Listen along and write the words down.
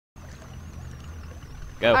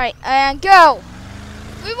Go. Alright, and go!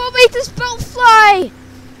 We will make this boat fly!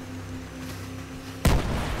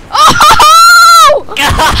 Oh!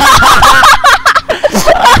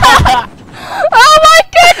 Oh my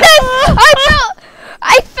goodness!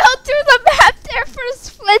 I fell through the map there for a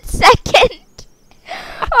split second.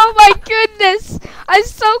 Oh my goodness! I'm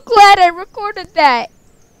so glad I recorded that.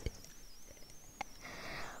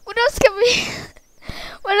 What else can we?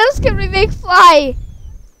 What else can we make fly?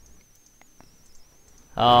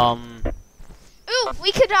 Ooh,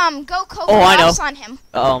 we could go covert ops on him.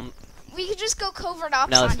 We could just go covert ops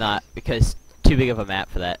on him. No, it's not, because too big of a map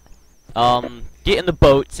for that. Get in the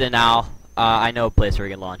boats and I know a place where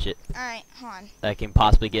we can launch it. Alright, hold on. That can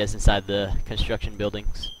possibly get us inside the construction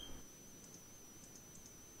buildings.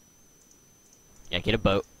 Yeah, get a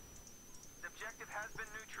boat. Objective has been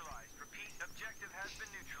neutralized. Repeat, objective has been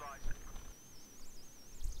neutralized.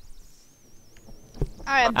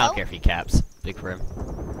 Alright, a boat? I don't care if he caps. Big for him.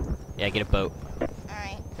 Yeah, get a boat.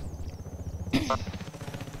 Alright.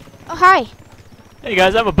 Oh, hi. Hey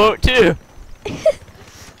guys, I have a boat too!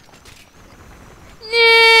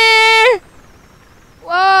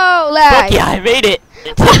 Whoa, lag. Fuck yeah, I made it!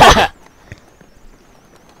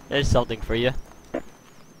 There's something for you.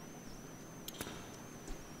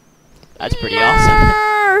 That's pretty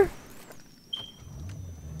awesome.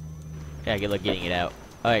 Yeah, good luck getting it out.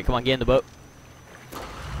 Alright, come on, get in the boat.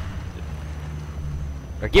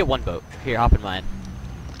 Or get one boat. Here, hop in mine.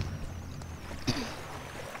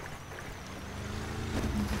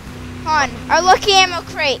 Hold on, our lucky ammo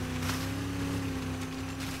crate.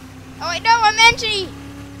 Oh wait, no, I'm empty.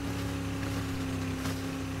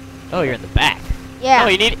 Oh, you're in the back. Yeah. Oh,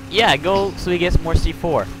 you need. Yeah, go so we get some more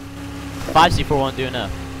C4. 5 C4 won't do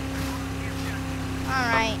enough.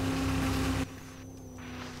 Alright.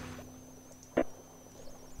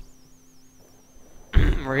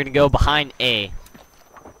 We're gonna go behind A,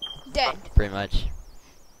 Dead. pretty much.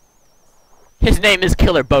 His name is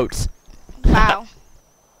Killer Boats. Wow.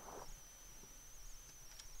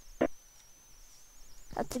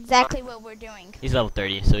 That's exactly what we're doing. He's level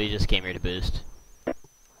 30, so he just came here to boost. If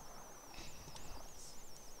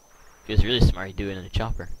he was really smart, he'd do it in a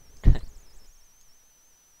chopper.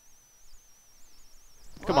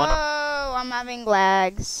 Come on. Whoa, I'm having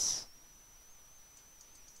lags.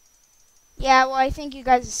 Yeah, well, I think you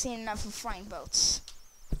guys have seen enough of flying boats.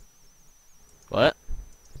 What?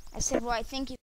 I said, well, I think you